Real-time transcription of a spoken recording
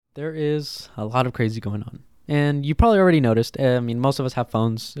There is a lot of crazy going on. And you probably already noticed. Most of us have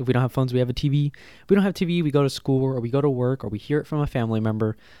phones. If we don't have phones, we have a TV. If we don't have TV, we go to school or we go to work or we hear it from a family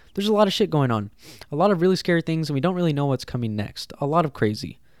member. There's a lot of shit going on. A lot of really scary things, and we don't really know what's coming next. A lot of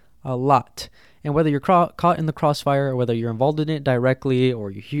crazy. A lot. And whether you're caught in the crossfire or whether you're involved in it directly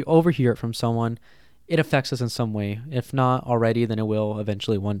or you overhear it from someone, it affects us in some way. If not already, then it will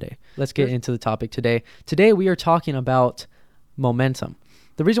eventually one day. Let's get into the topic today. Today we are talking about momentum.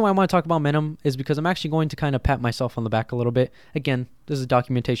 The reason why I want to talk about momentum is because I'm actually going to kind of pat myself on the back a little bit. Again, this is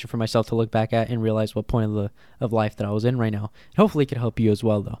documentation for myself to look back at and realize what point of life that I was in right now. And hopefully it could help you as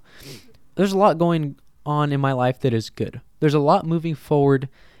well, though. There's a lot going on in my life that is good. There's a lot moving forward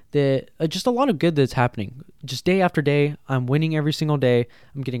that just a lot of good that's happening. Just day after day, I'm winning every single day.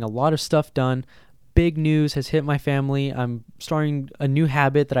 I'm getting a lot of stuff done. Big news has hit my family. I'm starting a new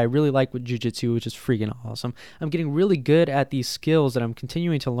habit that I really like with jiu-jitsu, which is freaking awesome. I'm getting really good at these skills that I'm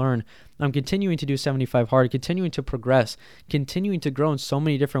continuing to learn. I'm continuing to do 75 hard, continuing to progress, continuing to grow in so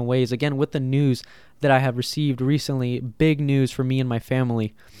many different ways. Again, with the news that I have received recently, big news for me and my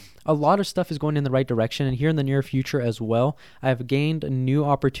family. A lot of stuff is going in the right direction, and here in the near future as well, I have gained new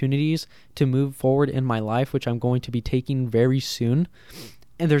opportunities to move forward in my life, which I'm going to be taking very soon.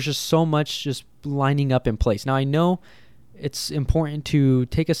 And there's just so much just lining up in place. Now, I know it's important to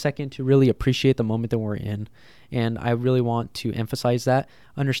take a second to really appreciate the moment that we're in. And I really want to emphasize that.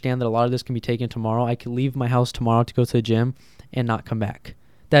 Understand that a lot of this can be taken tomorrow. I could leave my house tomorrow to go to the gym and not come back.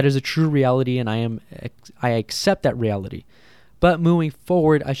 That is a true reality, and I accept that reality. But moving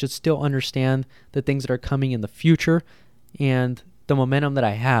forward, I should still understand the things that are coming in the future and the momentum that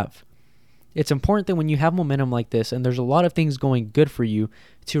I have. It's important that when you have momentum like this and there's a lot of things going good for you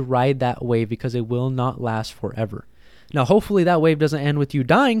to ride that wave because it will not last forever. Now, hopefully that wave doesn't end with you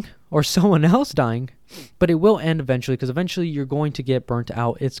dying or someone else dying, but it will end eventually because eventually you're going to get burnt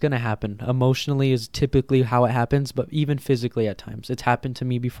out. It's going to happen. Emotionally is typically how it happens, but even physically at times. It's happened to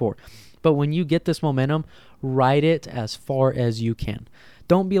me before. But when you get this momentum, ride it as far as you can.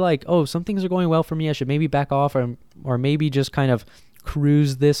 Don't be like, oh, some things are going well for me. I should maybe back off or maybe just kind of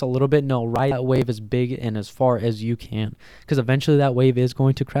cruise this a little bit. No, ride that wave as big and as far as you can, because eventually that wave is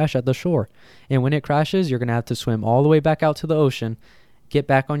going to crash at the shore. And when it crashes, you're going to have to swim all the way back out to the ocean, get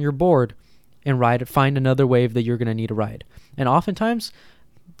back on your board, and find another wave that you're going to need to ride. And oftentimes,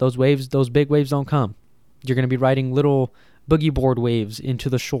 those big waves don't come. You're going to be riding little boogie board waves into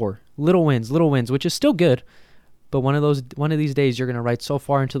the shore. Little winds, which is still good. But one of these days, you're going to ride so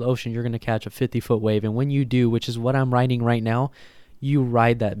far into the ocean, you're going to catch a 50-foot wave. And when you do, which is what I'm riding right now, you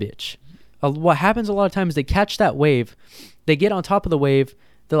ride that bitch. What happens a lot of times, they catch that wave, they get on top of the wave,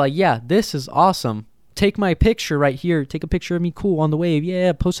 they're like, yeah, this is awesome. Take my picture right here. Take a picture of me cool on the wave.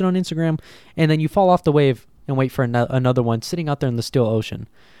 Yeah, post it on Instagram. And then you fall off the wave and wait for another one sitting out there in the still ocean.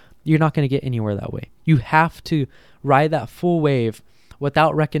 You're not going to get anywhere that way. You have to ride that full wave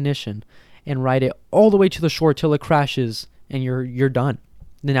without recognition and ride it all the way to the shore till it crashes and you're done.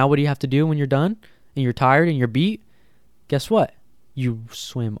 Then now what do you have to do when you're done and you're tired and you're beat? Guess what? You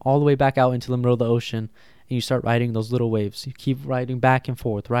swim all the way back out into the middle of the ocean and you start riding those little waves. You keep riding back and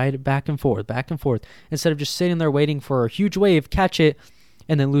forth, ride it back and forth, instead of just sitting there waiting for a huge wave, catch it,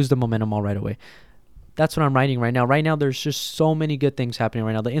 and then lose the momentum all right away. That's what I'm riding right now. Right now, there's just so many good things happening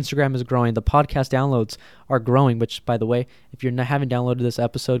right now. The Instagram is growing. The podcast downloads are growing, which, by the way, if you haven't downloaded this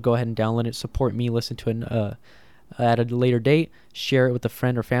episode, go ahead and download it. Support me. Listen to it at a later date. Share it with a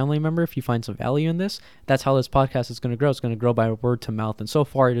friend or family member if you find some value in this. That's how this podcast is going to grow. It's going to grow by word to mouth. And so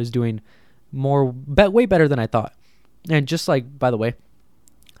far, it is doing way better than I thought. And just like, by the way,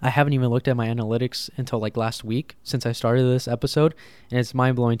 I haven't even looked at my analytics until like last week since I started this episode, and it's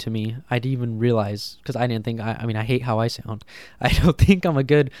mind-blowing to me. I didn't even realize, because I didn't think, I hate how I sound. I don't think I'm a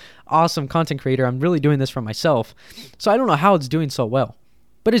good, awesome content creator. I'm really doing this for myself. So I don't know how it's doing so well,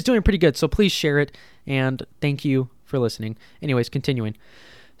 but it's doing pretty good. So please share it, and thank you for listening. Anyways, continuing.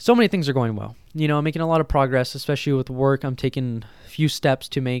 So many things are going well. I'm making a lot of progress, especially with work. I'm taking a few steps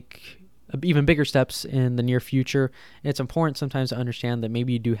to make even bigger steps in the near future. It's important sometimes to understand that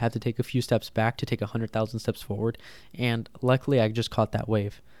maybe you do have to take a few steps back to take 100,000 steps forward. And luckily, I just caught that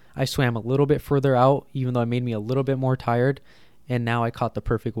wave. I swam a little bit further out, even though it made me a little bit more tired. And now I caught the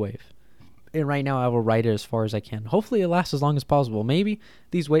perfect wave. And right now, I will ride it as far as I can. Hopefully, it lasts as long as possible. Maybe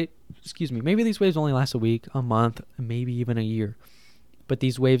these waves only last a week, a month, maybe even a year. But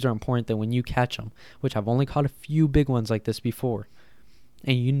these waves are important that when you catch them, which I've only caught a few big ones like this before,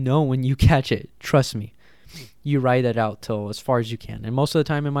 and when you catch it, trust me, you ride it out till as far as you can. And most of the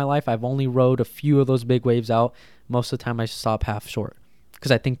time in my life, I've only rode a few of those big waves out. Most of the time, I stop half short because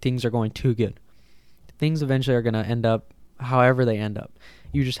I think things are going too good. Things eventually are going to end up however they end up.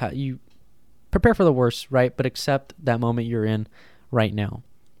 You prepare for the worst, right? But accept that moment you're in right now.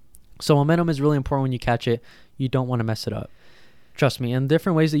 So momentum is really important when you catch it. You don't want to mess it up. Trust me. And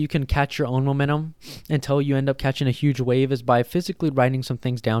different ways that you can catch your own momentum until you end up catching a huge wave is by physically writing some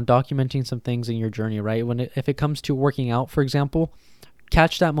things down, documenting some things in your journey, right? If it comes to working out, for example,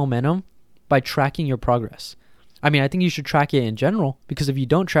 catch that momentum by tracking your progress. I mean, I think you should track it in general, because if you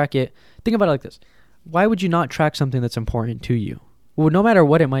don't track it, think about it like this. Why would you not track something that's important to you? Well, no matter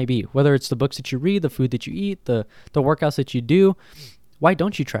what it might be, whether it's the books that you read, the food that you eat, the workouts that you do, why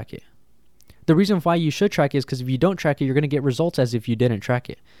don't you track it? The reason why you should track it is because if you don't track it, you're going to get results as if you didn't track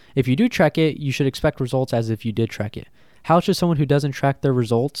it. If you do track it, you should expect results as if you did track it. How should someone who doesn't track their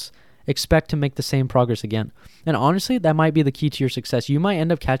results expect to make the same progress again? And honestly, that might be the key to your success. You might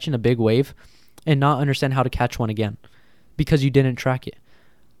end up catching a big wave and not understand how to catch one again because you didn't track it.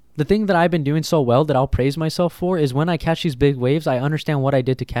 The thing that I've been doing so well that I'll praise myself for is when I catch these big waves, I understand what I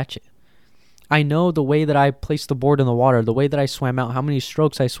did to catch it. I know the way that I placed the board in the water, the way that I swam out, how many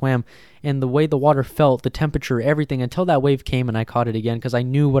strokes I swam, and the way the water felt, the temperature, everything, until that wave came and I caught it again because I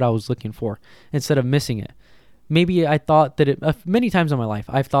knew what I was looking for instead of missing it. Maybe I thought that many times in my life,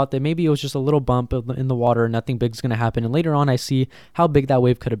 I've thought that maybe it was just a little bump in the water and nothing big's going to happen. And later on, I see how big that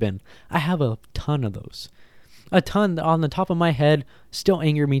wave could have been. I have a ton of those. A ton on the top of my head still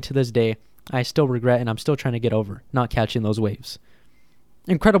anger me to this day. I still regret and I'm still trying to get over not catching those waves.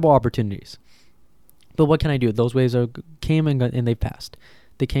 Incredible opportunities. But what can I do? Those waves came and they've passed.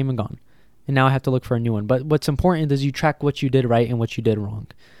 They came and gone. And now I have to look for a new one. But what's important is you track what you did right and what you did wrong.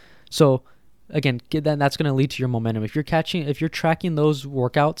 So again, that's going to lead to your momentum. If you're tracking those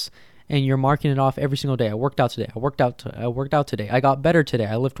workouts and you're marking it off every single day, I worked out today. I worked out today. I got better today.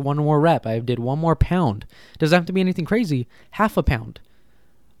 I lifted one more rep. I did one more pound. Doesn't have to be anything crazy. Half a pound,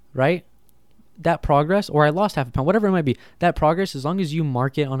 right? That progress, or I lost half a pound, whatever it might be, that progress, as long as you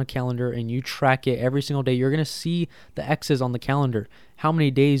mark it on a calendar and you track it every single day, you're going to see the X's on the calendar, how many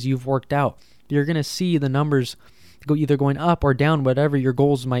days you've worked out. You're going to see the numbers go either going up or down, whatever your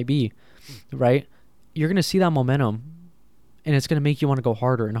goals might be, right? You're going to see that momentum, and it's going to make you want to go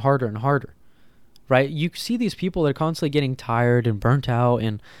harder and harder and harder, right? You see these people that are constantly getting tired and burnt out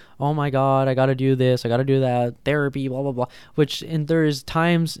and, oh my God, I got to do this, I got to do that, therapy, blah, blah, blah, and there's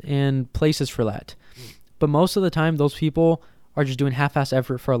times and places for that. But most of the time, those people are just doing half-ass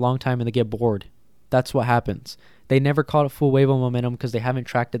effort for a long time and they get bored. That's what happens. They never caught a full wave of momentum because they haven't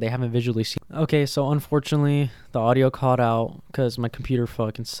tracked it, they haven't visually seen it. Okay, so unfortunately, the audio caught out because my computer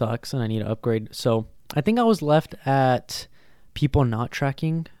fucking sucks and I need to upgrade. So I think I was left at people not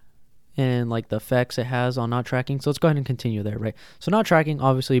tracking and like the effects it has on not tracking. So let's go ahead and continue there, right? So not tracking,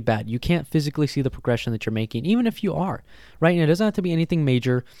 obviously bad. You can't physically see the progression that you're making, even if you are, right? And it doesn't have to be anything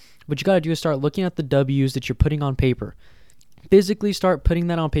major. What you got to do is start looking at the W's that you're putting on paper. Physically start putting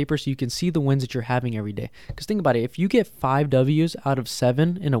that on paper so you can see the wins that you're having every day. Because think about it, if you get 5 W's out of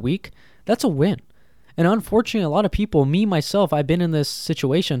 7 in a week, that's a win. And unfortunately, a lot of people, me, myself, I've been in this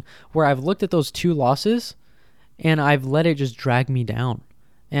situation where I've looked at those 2 losses and I've let it just drag me down.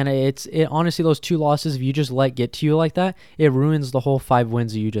 And it honestly, those 2 losses, if you just let get to you like that, it ruins the whole 5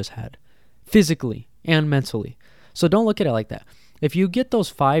 wins that you just had, physically and mentally. So don't look at it like that. If you get those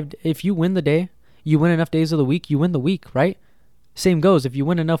 5, if you win the day, you win enough days of the week, you win the week, right? Same goes. If you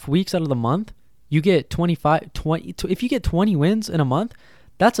win enough weeks out of the month, you get 20. If you get 20 wins in a month,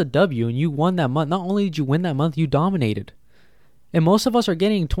 that's a W, and you won that month. Not only did you win that month, you dominated. And most of us are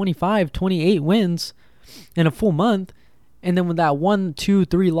getting 25, 28 wins in a full month. And then when that 1, 2,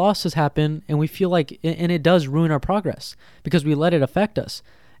 3 losses happen, and we feel like, and it does ruin our progress because we let it affect us.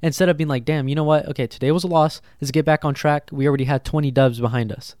 Instead of being like, damn, you know what? Okay, today was a loss. Let's get back on track. We already had 20 dubs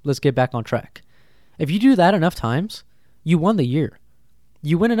behind us. Let's get back on track. If you do that enough times, you won the year.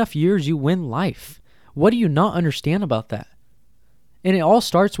 You win enough years, you win life. What do you not understand about that? And it all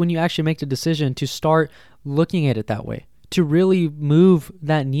starts when you actually make the decision to start looking at it that way, to really move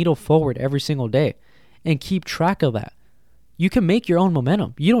that needle forward every single day and keep track of that. You can make your own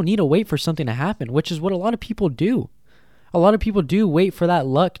momentum. You don't need to wait for something to happen, which is what a lot of people do. A lot of people do wait for that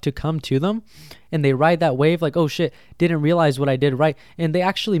luck to come to them, and they ride that wave like, oh shit, didn't realize what I did right. And they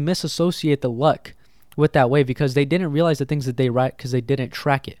actually misassociate the luck with that wave because they didn't realize the things that they write because they didn't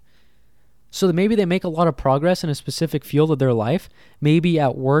track it. So that maybe they make a lot of progress in a specific field of their life, maybe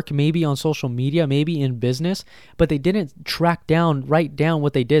at work, maybe on social media, maybe in business, but they didn't write down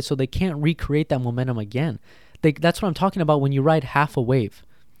what they did, so they can't recreate that momentum again. That's what I'm talking about when you ride half a wave,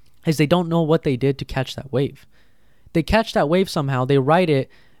 is they don't know what they did to catch that wave. They catch that wave somehow, they ride it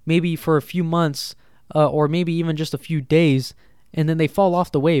maybe for a few months or maybe even just a few days, and then they fall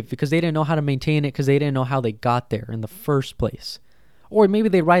off the wave because they didn't know how to maintain it because they didn't know how they got there in the first place. Or maybe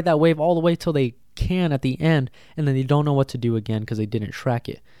they ride that wave all the way till they can at the end, and then they don't know what to do again because they didn't track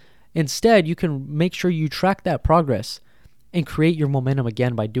it. Instead, you can make sure you track that progress and create your momentum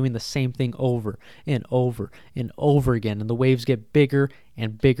again by doing the same thing over and over and over again. And the waves get bigger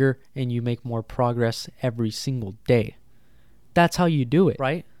and bigger, and you make more progress every single day. That's how you do it,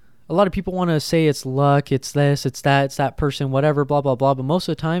 right? A lot of people want to say it's luck, it's this, it's that person, whatever, blah, blah, blah. But most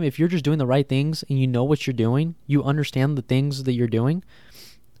of the time, if you're just doing the right things and you know what you're doing, you understand the things that you're doing,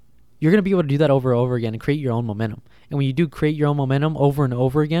 you're going to be able to do that over and over again and create your own momentum. And when you do create your own momentum over and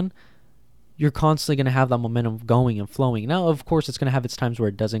over again, you're constantly going to have that momentum going and flowing. Now, of course, it's going to have its times where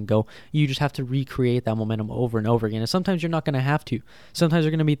it doesn't go. You just have to recreate that momentum over and over again. And sometimes you're not going to have to. Sometimes there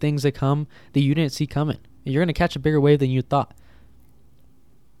are going to be things that come that you didn't see coming. And you're going to catch a bigger wave than you thought.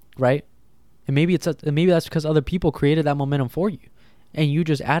 Right? And maybe that's because other people created that momentum for you. And you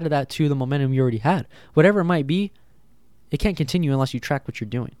just added that to the momentum you already had. Whatever it might be, it can't continue unless you track what you're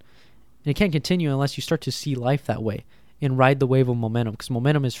doing. And it can't continue unless you start to see life that way and ride the wave of momentum, because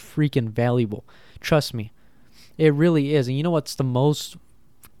momentum is freaking valuable. Trust me. It really is. And you know what's the most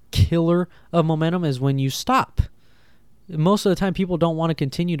killer of momentum is when you stop. Most of the time, people don't want to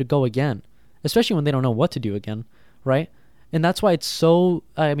continue to go again, especially when they don't know what to do again, right? And that's why it's so,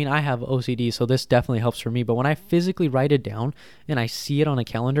 I have OCD, so this definitely helps for me. But when I physically write it down and I see it on a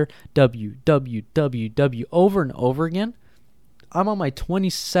calendar, W, W, W, W, over and over again, I'm on my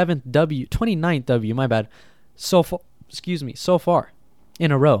 29th W, my bad, so far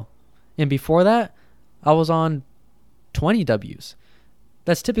in a row. And before that, I was on 20 W's.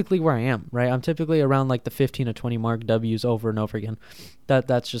 That's typically where I am, right? I'm typically around like the 15 to 20 mark W's over and over again. That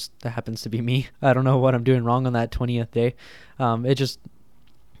happens to be me. I don't know what I'm doing wrong on that 20th day. It just,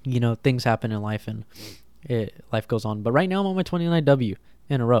 things happen in life and life goes on. But right now I'm on my 29 W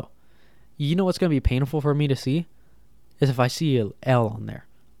in a row. You know what's going to be painful for me to see is if I see an L on there.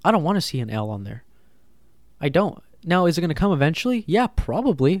 I don't want to see an L on there. I don't. Now, is it going to come eventually? Yeah,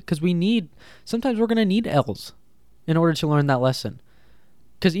 probably, because sometimes we're going to need L's in order to learn that lesson.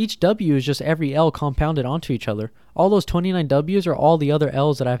 Because each W is just every L compounded onto each other. All those 29 W's are all the other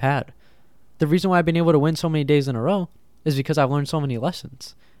L's that I've had. The reason why I've been able to win so many days in a row is because I've learned so many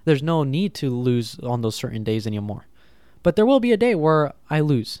lessons. There's no need to lose on those certain days anymore. But there will be a day where I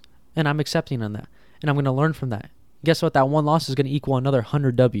lose, and I'm accepting on that, and I'm going to learn from that. Guess what? That one loss is going to equal another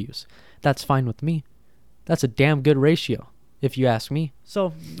 100 W's. That's fine with me. That's a damn good ratio, if you ask me.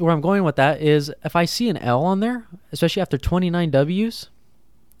 So where I'm going with that is if I see an L on there, especially after 29 W's,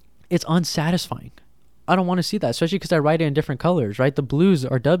 it's unsatisfying. I don't want to see that, especially because I write it in different colors, right? The blues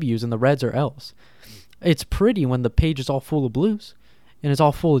are W's and the reds are L's. It's pretty when the page is all full of blues and it's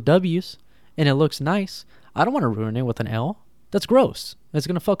all full of W's and it looks nice. I don't want to ruin it with an L. That's gross. It's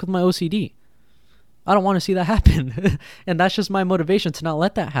going to fuck with my OCD. I don't want to see that happen. And that's just my motivation to not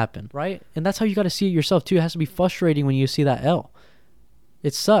let that happen, right? And that's how you got to see it yourself too. It has to be frustrating when you see that L.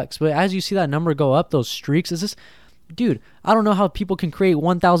 It sucks. But as you see that number go up, those streaks, dude, I don't know how people can create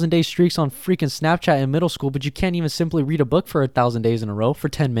 1,000 day streaks on freaking Snapchat in middle school, but you can't even simply read a book for 1,000 days in a row for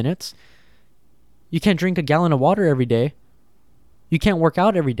 10 minutes. You can't drink a gallon of water every day. You can't work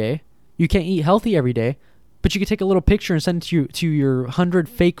out every day. You can't eat healthy every day, but you can take a little picture and send it to your 100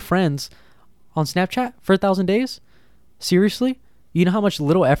 fake friends on Snapchat for 1,000 days? Seriously? You know how much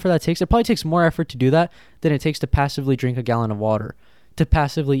little effort that takes? It probably takes more effort to do that than it takes to passively drink a gallon of water, to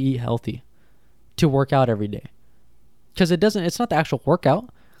passively eat healthy, to work out every day. Because it's not the actual workout.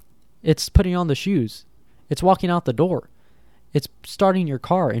 It's putting on the shoes. It's walking out the door. It's starting your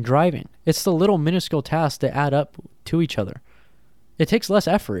car and driving. It's the little minuscule tasks that add up to each other. It takes less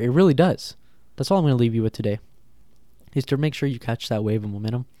effort. It really does. That's all I'm going to leave you with today, is to make sure you catch that wave of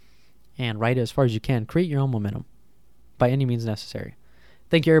momentum and ride it as far as you can. Create your own momentum by any means necessary.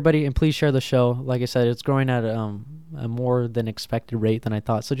 Thank you, everybody, and please share the show. Like I said, it's growing at a more than expected rate than I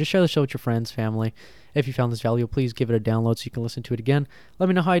thought. So just share the show with your friends, family. If you found this valuable, please give it a download so you can listen to it again. Let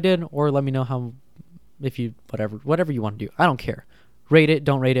me know how I did, or let me know how, whatever you want to do. I don't care. Rate it,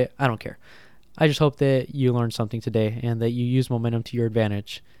 don't rate it. I don't care. I just hope that you learned something today and that you use momentum to your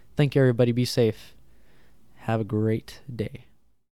advantage. Thank you, everybody. Be safe. Have a great day.